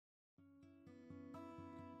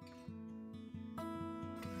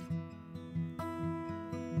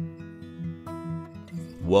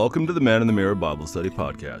Welcome to the Man in the Mirror Bible Study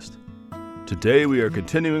Podcast. Today we are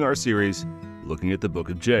continuing our series looking at the book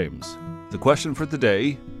of James. The question for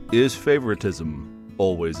today is favoritism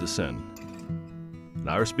always a sin? And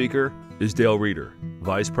our speaker is Dale Reeder,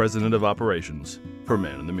 Vice President of Operations for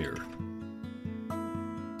Man in the Mirror.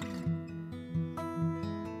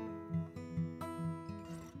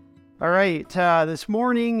 All right, this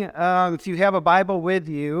morning, if you have a Bible with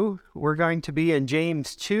you, we're going to be in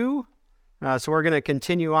James 2. So we're going to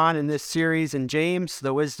continue on in this series in James,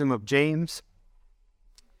 the wisdom of James.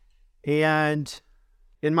 And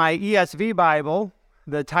in my ESV Bible,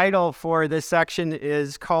 the title for this section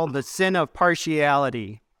is called The Sin of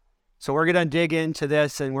Partiality. So we're going to dig into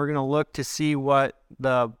this and we're going to look to see what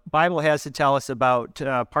the Bible has to tell us about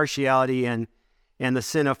partiality and the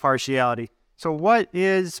sin of partiality. So what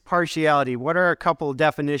is partiality? What are a couple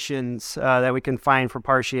definitions that we can find for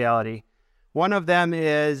partiality? One of them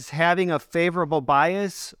is having a favorable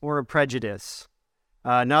bias or a prejudice.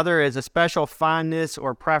 Another is a special fondness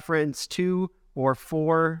or preference to or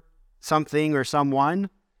for something or someone.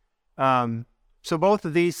 So both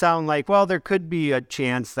of these sound like, well, there could be a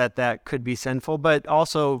chance that could be sinful, but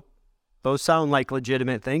also those sound like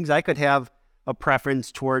legitimate things. I could have a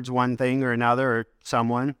preference towards one thing or another or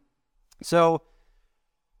someone. So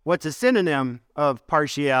what's a synonym of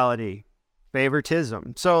partiality?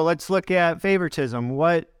 Favoritism. So let's look at favoritism.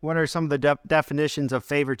 What are some of the definitions of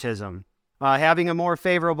favoritism? Having a more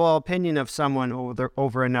favorable opinion of someone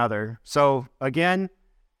over another. So again,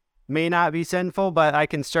 may not be sinful, but I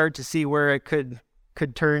can start to see where it could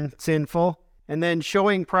turn sinful. And then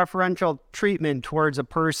showing preferential treatment towards a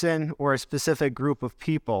person or a specific group of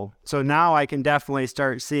people. So now I can definitely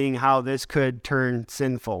start seeing how this could turn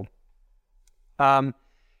sinful. Right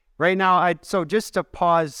now, so just to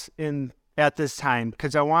pause at this time,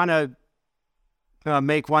 because I want to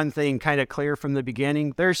make one thing kind of clear from the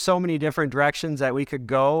beginning. There's so many different directions that we could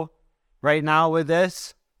go right now with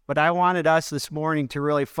this, but I wanted us this morning to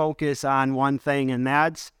really focus on one thing, and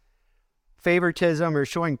that's favoritism or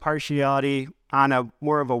showing partiality on a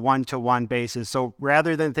more of a one-to-one basis. So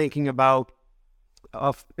rather than thinking about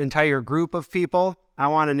an entire group of people, I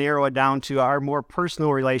want to narrow it down to our more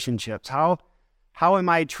personal relationships. How am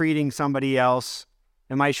I treating somebody else?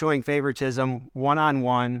 Am I showing favoritism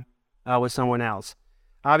one-on-one with someone else?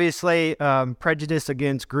 Obviously, prejudice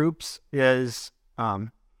against groups is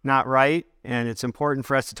not right, and it's important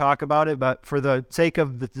for us to talk about it. But for the sake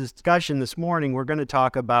of the discussion this morning, we're going to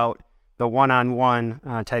talk about the one-on-one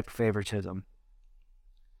type of favoritism.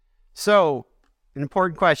 So, an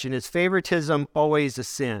important question, is favoritism always a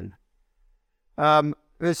sin?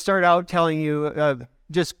 Let's start out telling you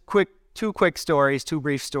just two brief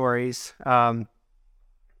stories.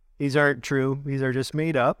 These aren't true. These are just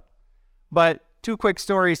made up. But two quick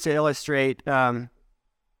stories to illustrate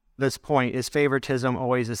this point. Is favoritism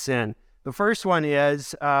always a sin? The first one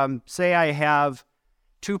is, say I have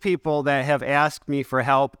two people that have asked me for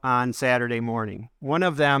help on Saturday morning. One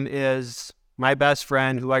of them is my best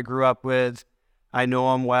friend who I grew up with. I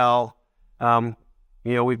know him well.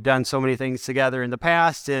 We've done so many things together in the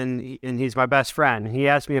past, and he's my best friend. He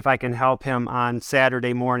asked me if I can help him on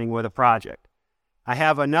Saturday morning with a project. I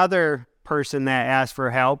have another person that asked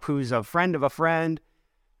for help who's a friend of a friend.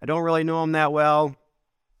 I don't really know him that well,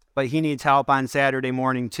 but he needs help on Saturday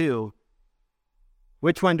morning too.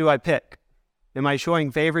 Which one do I pick? Am I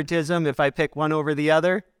showing favoritism if I pick one over the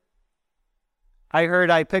other? I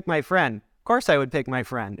heard I pick my friend. Of course I would pick my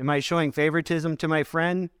friend. Am I showing favoritism to my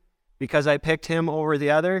friend because I picked him over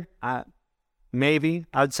the other? Maybe.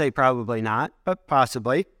 I would say probably not, but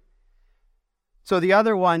possibly. So the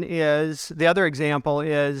other example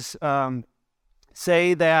is,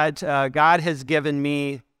 say that God has given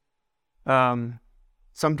me some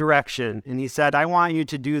direction, and he said, I want you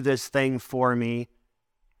to do this thing for me.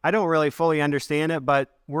 I don't really fully understand it, but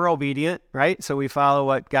we're obedient, right? So we follow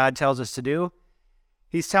what God tells us to do.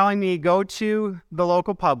 He's telling me, go to the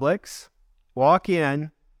local Publix, walk in,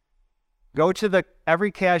 go to every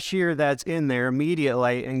cashier that's in there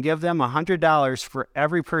immediately and give them $100 for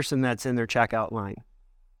every person that's in their checkout line.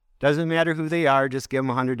 Doesn't matter who they are, just give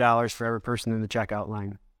them $100 for every person in the checkout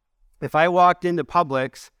line. If I walked into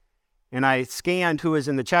Publix and I scanned who was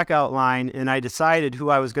in the checkout line and I decided who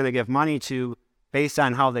I was going to give money to based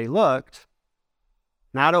on how they looked,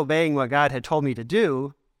 not obeying what God had told me to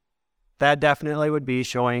do, that definitely would be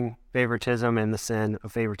showing favoritism and the sin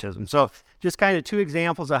of favoritism. So just kind of two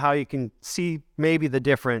examples of how you can see maybe the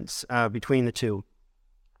difference between the two.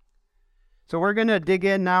 So we're going to dig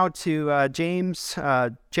in now to James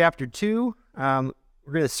chapter 2. We're going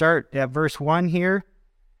to start at verse 1 here.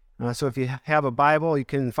 So if you have a Bible, you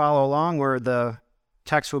can follow along where the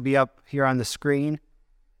text will be up here on the screen.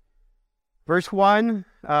 Verse 1,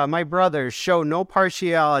 my brothers, show no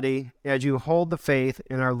partiality as you hold the faith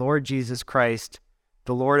in our Lord Jesus Christ,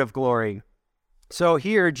 the Lord of glory. So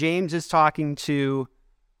here, James is talking to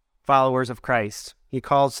followers of Christ. He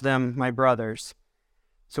calls them my brothers.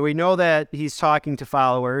 So we know that he's talking to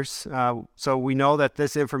followers. So we know that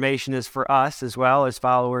this information is for us as well as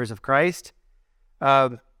followers of Christ.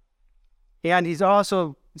 And he's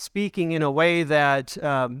also speaking in a way that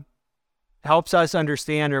helps us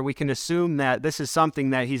understand, or we can assume that this is something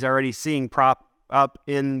that he's already seeing prop up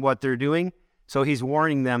in what they're doing. So he's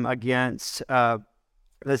warning them against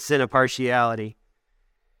the sin of partiality.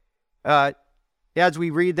 As we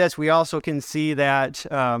read this, we also can see that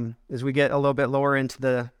as we get a little bit lower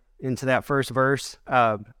into that first verse,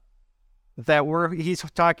 that he's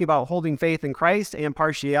talking about holding faith in Christ and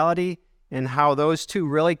partiality, and how those two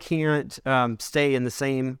really can't stay in the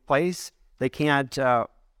same place. They can't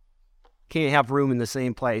have room in the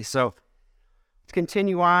same place. So let's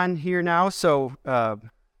continue on here now. So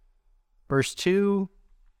verse 2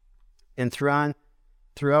 and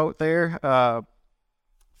throughout there,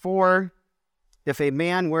 4, if a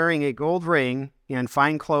man wearing a gold ring and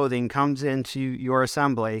fine clothing comes into your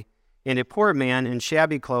assembly, and a poor man in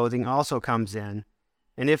shabby clothing also comes in,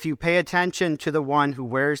 and if you pay attention to the one who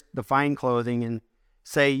wears the fine clothing and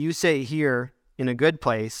say, you sit here in a good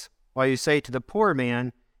place, while you say to the poor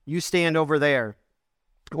man, you stand over there,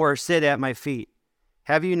 or sit at my feet,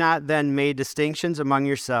 have you not then made distinctions among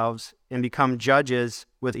yourselves and become judges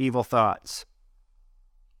with evil thoughts?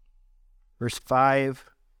 Verse 5,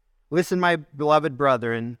 listen, my beloved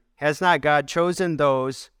brethren, has not God chosen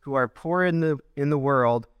those who are poor in the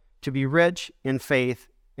world to be rich in faith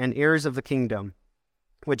and heirs of the kingdom,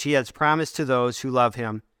 which he has promised to those who love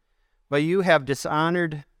him? But you have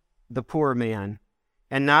dishonored the poor man,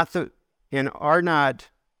 and are not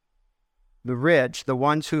the rich the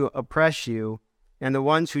ones who oppress you, and the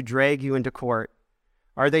ones who drag you into court?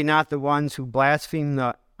 Are they not the ones who blaspheme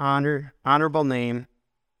the honorable name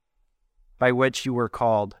by which you were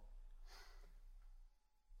called?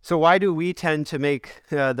 So why do we tend to make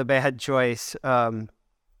the bad choice of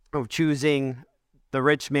choosing the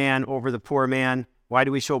rich man over the poor man? Why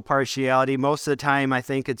do we show partiality? Most of the time, I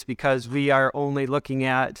think it's because we are only looking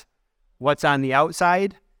at what's on the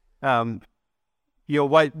outside.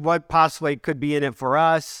 What possibly could be in it for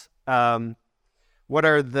us. What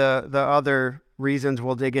are the other reasons?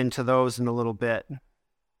 We'll dig into those in a little bit.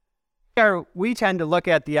 We tend to look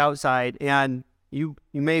at the outside, and you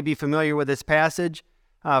may be familiar with this passage,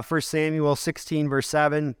 1 Samuel 16, verse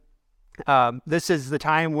 7. This is the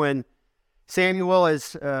time when Samuel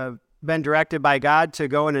has been directed by God to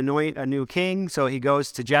go and anoint a new king. So he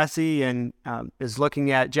goes to Jesse and is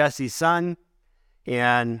looking at Jesse's son.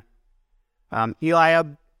 And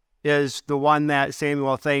Eliab is the one that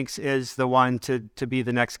Samuel thinks is the one to be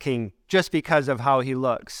the next king, just because of how he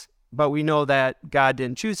looks. But we know that God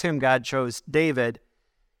didn't choose him. God chose David.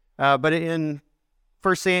 But in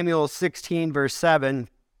 1 Samuel 16, verse 7,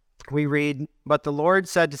 we read, but the Lord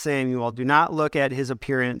said to Samuel, do not look at his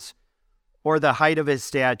appearance or the height of his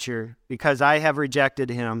stature, because I have rejected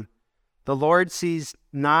him. The Lord sees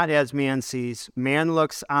not as man sees. Man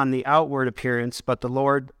looks on the outward appearance, but the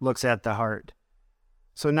Lord looks at the heart.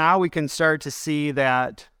 So now we can start to see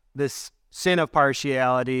that this sin of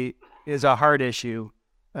partiality is a heart issue.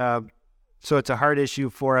 So it's a heart issue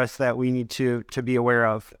for us that we need to be aware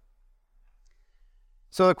of.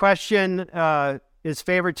 So the question, is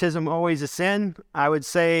favoritism always a sin? I would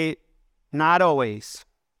say not always.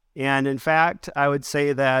 And in fact, I would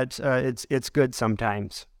say that it's good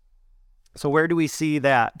sometimes. So where do we see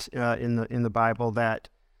that in the Bible, that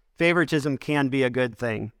favoritism can be a good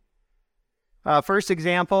thing? First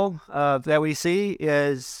example that we see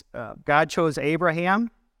is God chose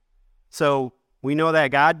Abraham. So we know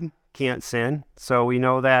that God can't sin. So we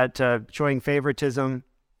know that showing favoritism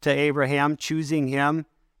to Abraham, choosing him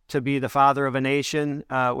to be the father of a nation,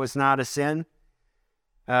 was not a sin.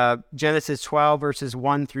 Genesis 12, verses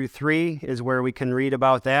 1 through 3 is where we can read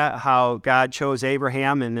about that, how God chose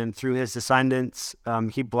Abraham, and then through his descendants,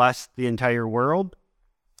 he blessed the entire world.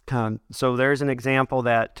 So there's an example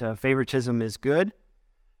that favoritism is good.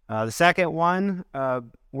 The second one,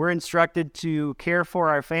 we're instructed to care for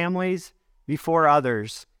our families before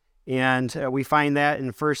others. And we find that in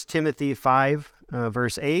 1 Timothy 5,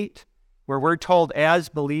 verse 8, where we're told as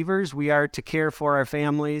believers we are to care for our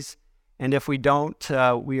families. And if we don't,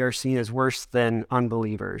 we are seen as worse than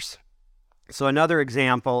unbelievers. So another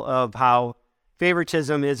example of how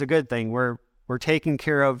favoritism is a good thing. We're taking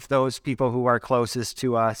care of those people who are closest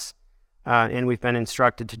to us, and we've been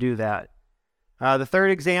instructed to do that. The third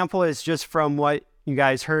example is just from what you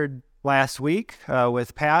guys heard last week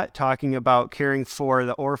with Pat talking about caring for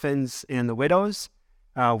the orphans and the widows.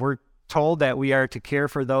 We're told that we are to care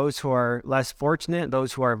for those who are less fortunate,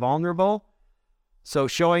 those who are vulnerable. So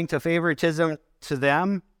showing to favoritism to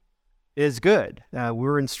them is good.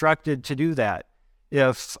 We're instructed to do that.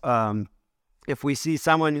 If we see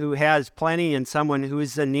someone who has plenty and someone who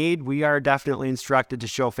is in need, we are definitely instructed to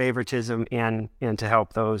show favoritism and to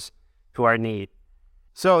help those who are in need.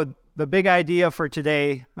 So the big idea for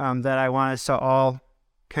today that I want us to all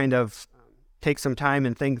kind of take some time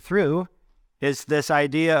and think through is this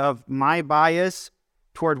idea of my bias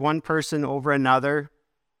toward one person over another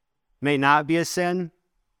may not be a sin,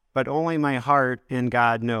 but only my heart and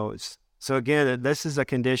God knows. So again, this is a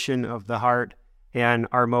condition of the heart and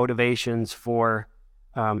our motivations for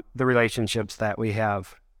the relationships that we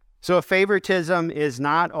have. So if favoritism is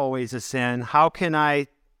not always a sin, how can I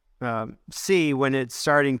see when it's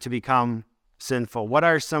starting to become sinful? What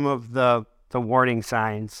are some of the warning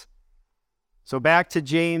signs? So back to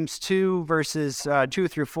James 2, verses 2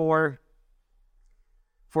 through 4.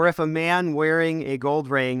 For if a man wearing a gold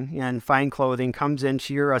ring and fine clothing comes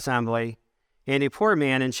into your assembly, and a poor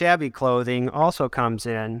man in shabby clothing also comes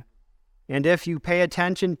in, and if you pay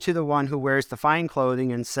attention to the one who wears the fine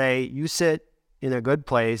clothing and say, you sit in a good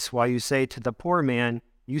place, while you say to the poor man,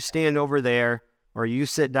 you stand over there, or you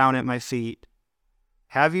sit down at my feet,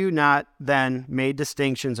 have you not then made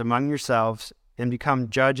distinctions among yourselves and become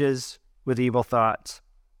judges with evil thoughts?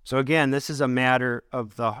 So again, this is a matter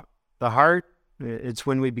of the heart. It's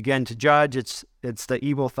when we begin to judge, it's the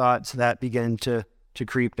evil thoughts that begin to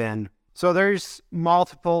creep in. So there's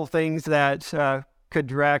multiple things that could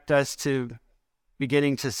direct us to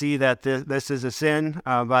beginning to see that this is a sin,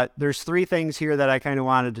 but there's three things here that I kind of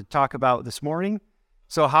wanted to talk about this morning.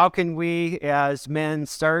 So how can we as men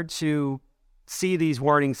start to see these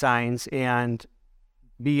warning signs and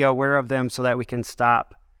be aware of them so that we can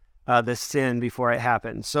stop this sin before it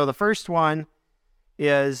happens? So the first one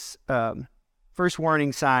is, first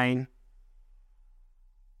warning sign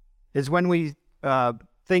is when we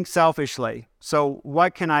think selfishly. So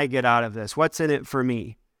what can I get out of this? What's in it for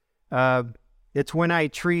me? It's when I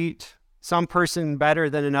treat some person better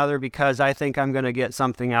than another because I think I'm going to get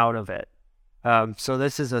something out of it. So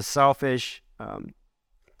this is a selfish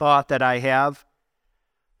thought that I have.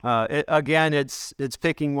 Again, it's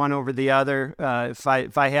picking one over the other. If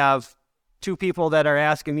I have two people that are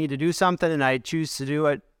asking me to do something and I choose to do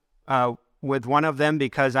it with one of them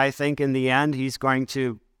because I think in the end he's going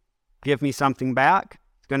to give me something back,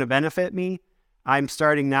 it's going to benefit me, I'm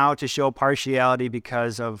starting now to show partiality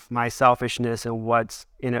because of my selfishness and what's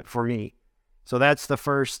in it for me. So that's the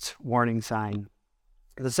first warning sign.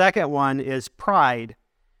 The second one is pride.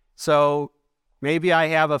 So maybe I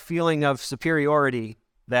have a feeling of superiority,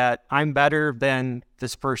 that I'm better than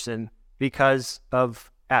this person because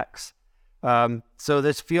of X. So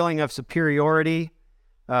this feeling of superiority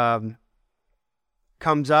comes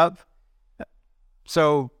up.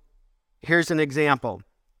 So here's an example.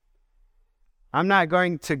 I'm not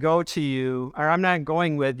going to go to you, or I'm not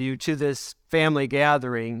going with you to this family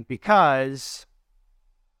gathering because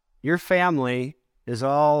your family is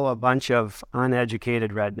all a bunch of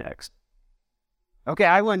uneducated rednecks. Okay,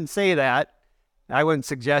 I wouldn't say that. I wouldn't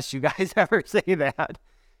suggest you guys ever say that.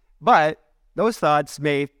 But those thoughts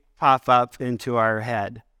may pop up into our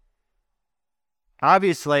head.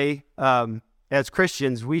 Obviously, as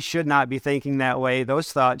Christians, we should not be thinking that way.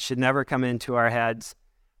 Those thoughts should never come into our heads.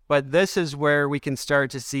 But this is where we can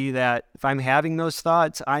start to see that if I'm having those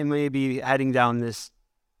thoughts, I may be heading down this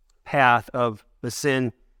path of the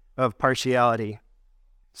sin of partiality.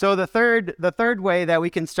 So the third way that we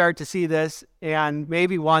can start to see this, and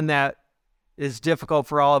maybe one that is difficult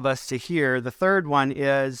for all of us to hear, the third one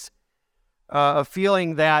is a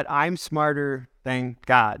feeling that I'm smarter than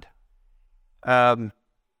God.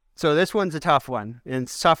 So this one's a tough one, and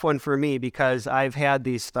it's a tough one for me because I've had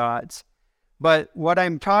these thoughts. But what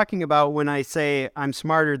I'm talking about when I say I'm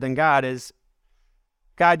smarter than God is,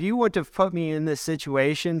 God, you wouldn't have put me in this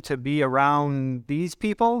situation to be around these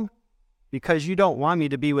people because you don't want me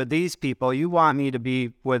to be with these people. You want me to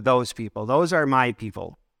be with those people. Those are my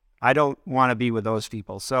people. I don't want to be with those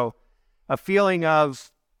people. So a feeling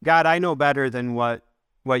of, God, I know better than what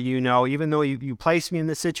you know. Even though you place me in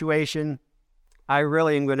this situation, I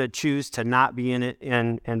really am going to choose to not be in it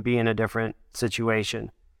and be in a different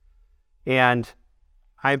situation. And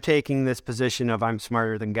I'm taking this position of I'm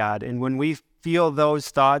smarter than God. And when we feel those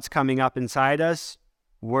thoughts coming up inside us,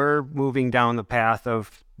 we're moving down the path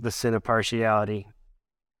of the sin of partiality.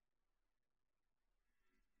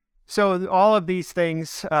 So all of these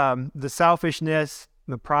things, the selfishness,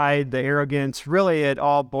 the pride, the arrogance, really it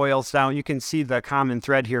all boils down. You can see the common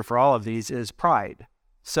thread here for all of these is pride.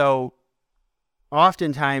 So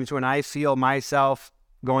oftentimes when I feel myself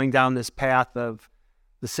going down this path of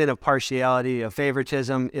the sin of partiality, of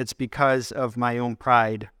favoritism, it's because of my own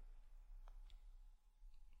pride.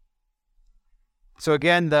 So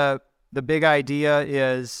again, the big idea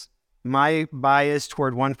is my bias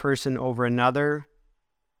toward one person over another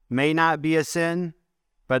may not be a sin,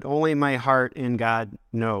 but only my heart in God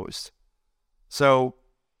knows. So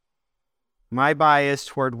my bias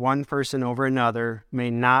toward one person over another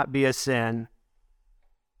may not be a sin,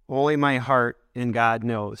 only my heart in God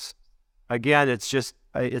knows. Again,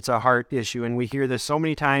 it's a heart issue, and we hear this so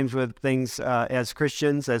many times with things as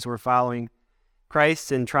Christians, as we're following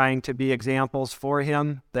Christ and trying to be examples for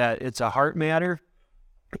him, that it's a heart matter.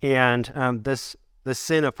 And the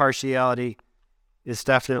sin of partiality is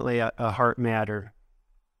definitely a heart matter.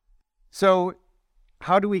 So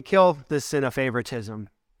how do we kill this sin of favoritism?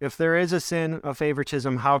 If there is a sin of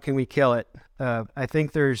favoritism, how can we kill it? I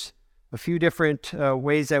think there's a few different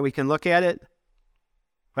ways that we can look at it.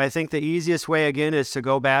 But I think the easiest way, again, is to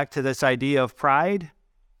go back to this idea of pride.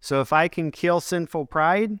 So if I can kill sinful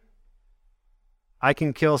pride, I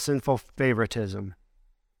can kill sinful favoritism.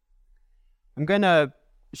 I'm going to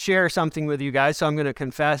share something with you guys, so I'm going to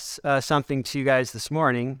confess something to you guys this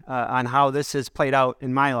morning on how this has played out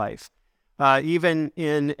in my life. Even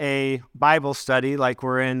in a Bible study like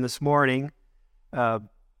we're in this morning,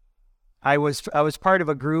 I was part of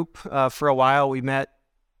a group for a while. We met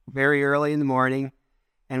very early in the morning,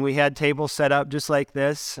 and we had tables set up just like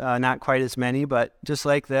this, not quite as many, but just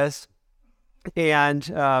like this.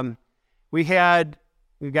 And we had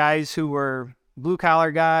guys who were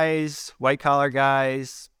blue-collar guys, white-collar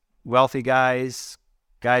guys, wealthy guys,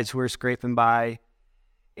 guys who were scraping by.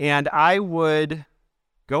 And I would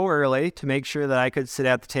go early to make sure that I could sit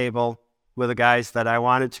at the table with the guys that I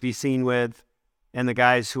wanted to be seen with and the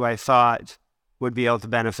guys who I thought would be able to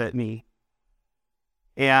benefit me.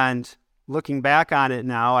 And looking back on it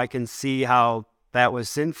now, I can see how that was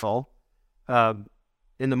sinful. In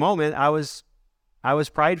the moment, I was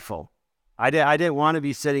prideful. I didn't want to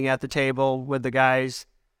be sitting at the table with the guys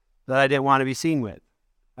that I didn't want to be seen with.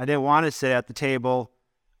 I didn't want to sit at the table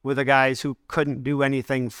with the guys who couldn't do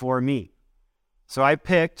anything for me. So I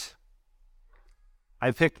picked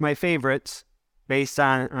my favorites based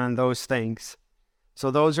on those things. So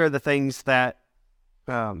those are the things that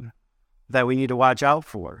we need to watch out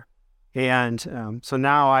for. And so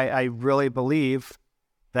now I really believe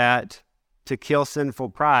that to kill sinful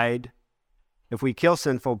pride, if we kill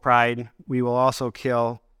sinful pride, we will also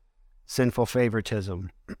kill sinful favoritism.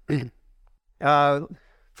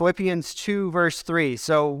 Philippians 2, verse 3.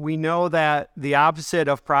 So we know that the opposite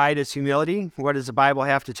of pride is humility. What does the Bible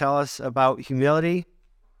have to tell us about humility?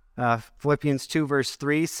 Philippians 2, verse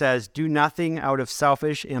 3 says, "Do nothing out of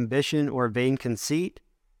selfish ambition or vain conceit,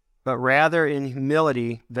 but rather in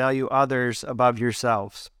humility value others above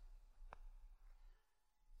yourselves."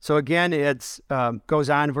 So again, it goes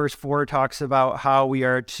on, verse 4 talks about how we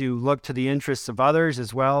are to look to the interests of others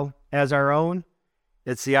as well as our own.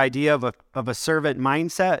 It's the idea of a servant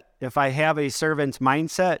mindset. If I have a servant's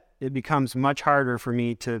mindset, it becomes much harder for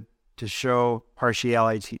me to show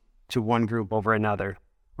partiality to one group over another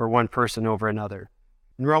or one person over another.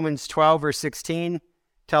 In Romans 12, verse 16,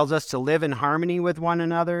 tells us to live in harmony with one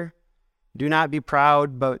another. Do not be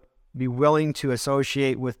proud, but be willing to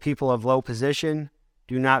associate with people of low position.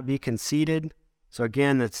 Do not be conceited. So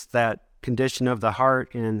again, it's that condition of the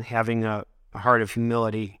heart and having a heart of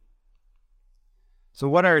humility. So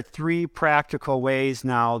what are 3 practical ways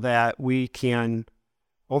now that we can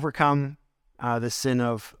overcome the sin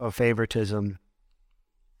of favoritism?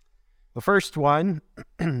 The first one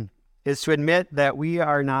is to admit that we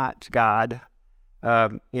are not God.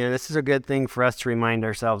 This is a good thing for us to remind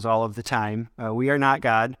ourselves all of the time. We are not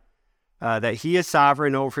God, that He is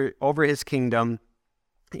sovereign over His kingdom,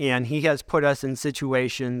 and He has put us in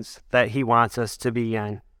situations that He wants us to be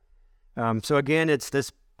in. So again, it's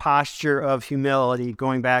this posture of humility,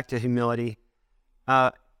 going back to humility.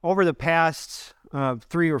 Over the past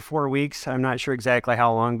 3 or 4 weeks, I'm not sure exactly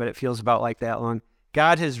how long, but it feels about like that long,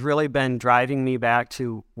 God has really been driving me back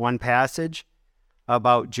to one passage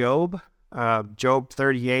about Job, Job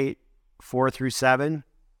 38, 4 through 7.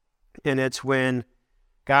 And it's when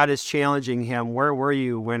God is challenging him, where were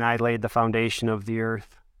you when I laid the foundation of the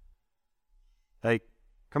earth? Like,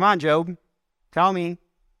 come on, Job, tell me.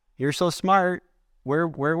 You're so smart. Where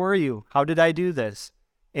were you? How did I do this?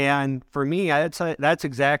 And for me, that's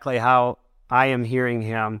exactly how I am hearing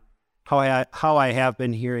him. how I have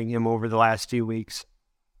been hearing him over the last few weeks.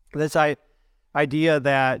 This idea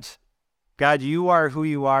that, God, you are who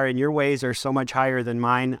you are, and your ways are so much higher than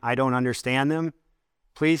mine. I don't understand them.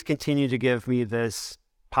 Please continue to give me this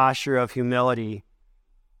posture of humility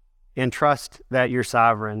and trust that you're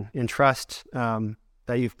sovereign, and trust that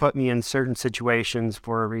you've put me in certain situations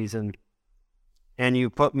for a reason, and you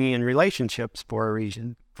put me in relationships for a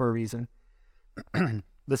reason.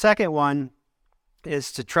 The second one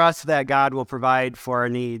is to trust that God will provide for our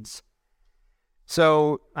needs.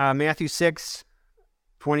 So Matthew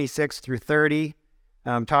 6:26 through 30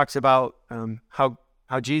 talks about how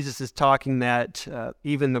Jesus is talking that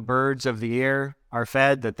even the birds of the air are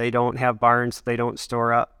fed, that they don't have barns, they don't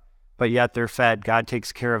store up, but yet they're fed. God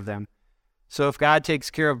takes care of them. So if God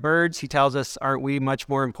takes care of birds, he tells us, aren't we much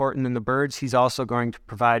more important than the birds? He's also going to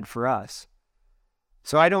provide for us.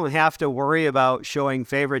 So I don't have to worry about showing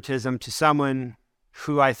favoritism to someone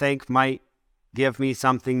who I think might give me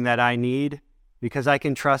something that I need, because I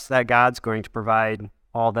can trust that God's going to provide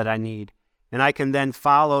all that I need. And I can then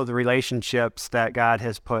follow the relationships that God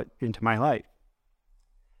has put into my life.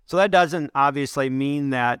 So that doesn't obviously mean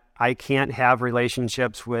that I can't have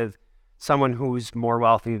relationships with someone who's more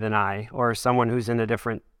wealthy than I, or someone who's in a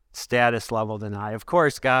different status level than I. Of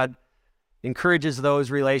course, God encourages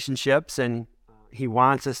those relationships, and he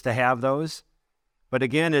wants us to have those. But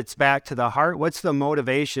again, it's back to the heart. What's the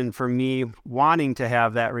motivation for me wanting to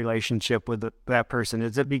have that relationship with that person?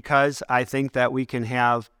 Is it because I think that we can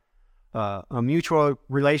have a mutual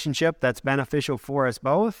relationship that's beneficial for us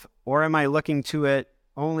both? Or am I looking to it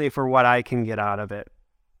only for what I can get out of it?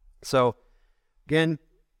 So again,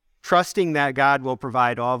 trusting that God will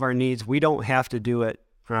provide all of our needs. We don't have to do it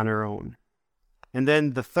on our own. And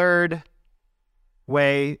then the third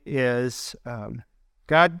way is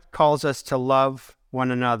God calls us to love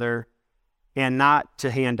one another and not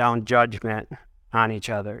to hand down judgment on each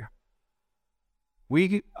other.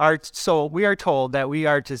 We are told that we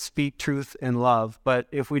are to speak truth in love, but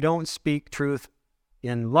if we don't speak truth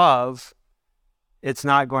in love, it's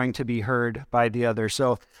not going to be heard by the other.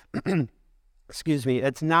 So,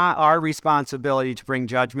 it's not our responsibility to bring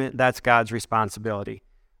judgment. That's God's responsibility.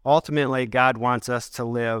 Ultimately, God wants us to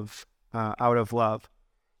live out of love.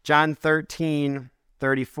 John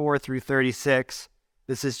 13:34 through 36,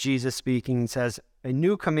 this is Jesus speaking, says, "A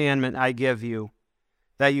new commandment I give you,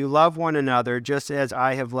 that you love one another just as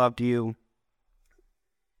I have loved you.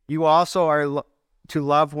 You also are to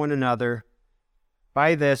love one another.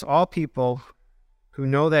 By this, all people who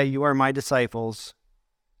know that you are my disciples,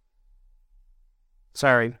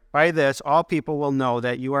 by this, all people will know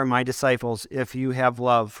that you are my disciples if you have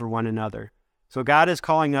love for one another." So God is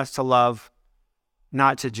calling us to love,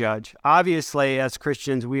 not to judge. Obviously, as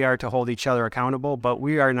Christians, we are to hold each other accountable, but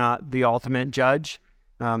we are not the ultimate judge.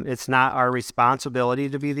 It's not our responsibility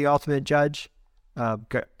to be the ultimate judge.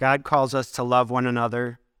 God calls us to love one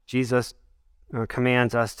another. Jesus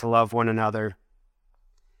commands us to love one another.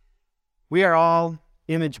 We are all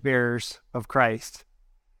image bearers of Christ.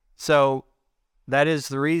 So that is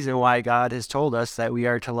the reason why God has told us that we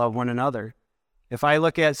are to love one another. If I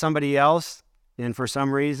look at somebody else, and for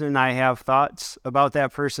some reason I have thoughts about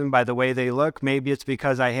that person by the way they look, maybe it's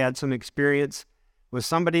because I had some experience with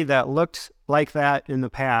somebody that looked like that in the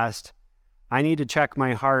past, I need to check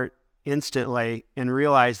my heart instantly and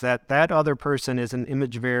realize that that other person is an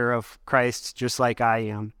image bearer of Christ just like I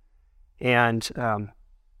am, and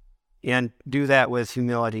do that with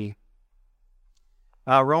humility.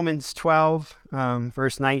 Romans 12,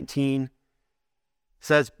 verse 19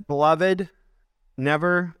 says, "Beloved,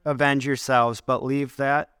 never avenge yourselves, but leave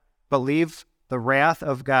the wrath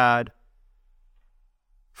of God.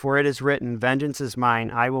 For it is written, 'Vengeance is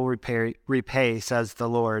mine, I will repay, says the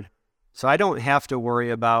Lord.'" So I don't have to worry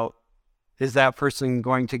about, is that person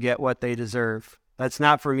going to get what they deserve? That's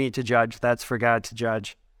not for me to judge. That's for God to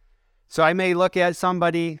judge. So I may look at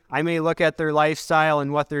somebody, I may look at their lifestyle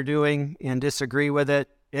and what they're doing and disagree with it.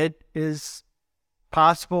 It is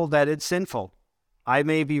possible that it's sinful. I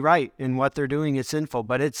may be right in what they're doing is sinful,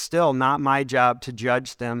 but it's still not my job to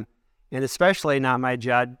judge them, and especially not my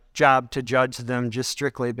job to judge them just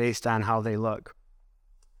strictly based on how they look.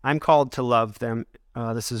 I'm called to love them.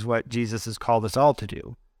 This is what Jesus has called us all to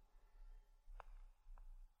do.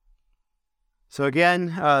 So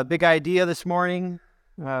again, big idea this morning.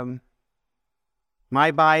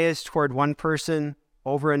 My bias toward one person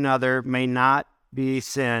over another may not be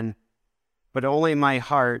sin, but only my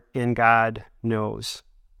heart in God knows.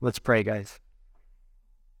 Let's pray, guys.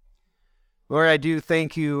 Lord, I do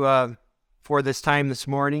thank you for this time this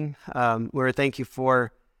morning. Lord, thank you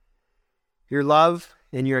for your love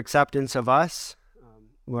and your acceptance of us.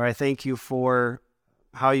 Lord, I thank you for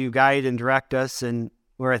how you guide and direct us. And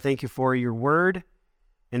Lord, I thank you for your word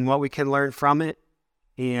and what we can learn from it.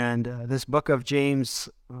 And this book of James,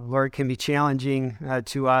 Lord, can be challenging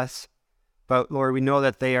to us. But Lord, we know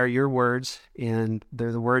that they are your words, and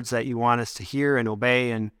they're the words that you want us to hear and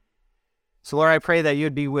obey. And so, Lord, I pray that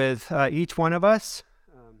you'd be with each one of us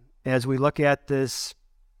as we look at this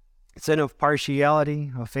sin of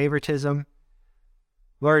partiality, of favoritism.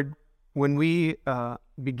 Lord, when we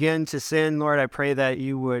begin to sin, Lord, I pray that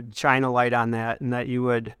you would shine a light on that, and that you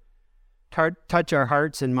would touch our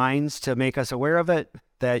hearts and minds to make us aware of it,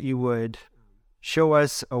 that you would show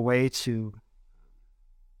us a way to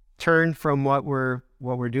turn from what we're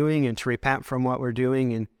doing and to repent from what we're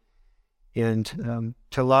doing, and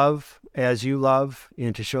to love as you love,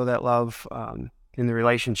 and to show that love in the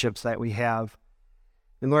relationships that we have.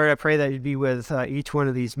 And Lord, I pray that you'd be with each one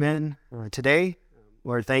of these men today.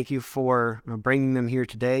 Lord, thank you for bringing them here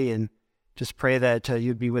today, and just pray that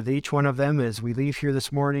you'd be with each one of them as we leave here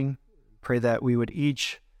this morning. Pray that we would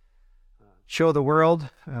each show the world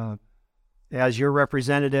as your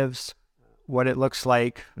representatives what it looks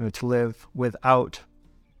like to live without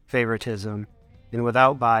favoritism and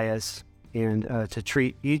without bias, and to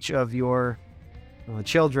treat each of your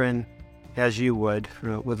children as you would,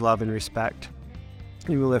 with love and respect.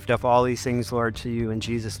 We will lift up all these things, Lord, to you in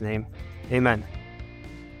Jesus' name. Amen.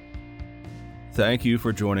 Thank you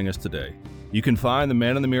for joining us today. You can find the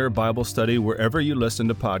Man in the Mirror Bible Study wherever you listen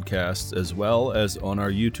to podcasts, as well as on our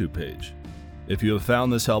YouTube page. If you have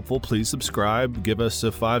found this helpful, please subscribe, give us a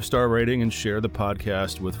 5-star rating, and share the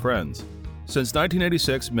podcast with friends. Since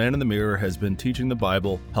 1986, Man in the Mirror has been teaching the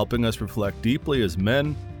Bible, helping us reflect deeply as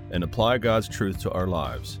men and apply God's truth to our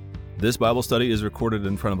lives. This Bible study is recorded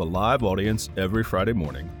in front of a live audience every Friday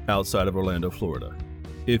morning outside of Orlando, Florida.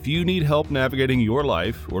 If you need help navigating your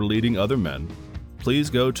life or leading other men,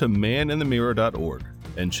 please go to maninthemirror.org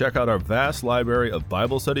and check out our vast library of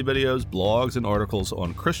Bible study videos, blogs, and articles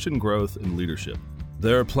on Christian growth and leadership.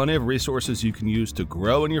 There are plenty of resources you can use to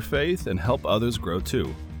grow in your faith and help others grow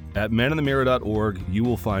too. At maninthemirror.org, you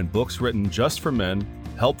will find books written just for men,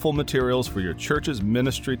 helpful materials for your church's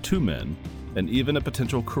ministry to men, and even a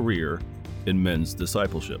potential career in men's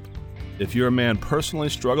discipleship. If you're a man personally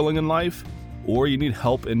struggling in life, or you need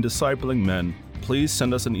help in discipling men, please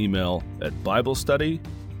send us an email at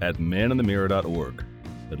biblestudy@maninthemirror.org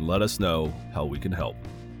and let us know how we can help.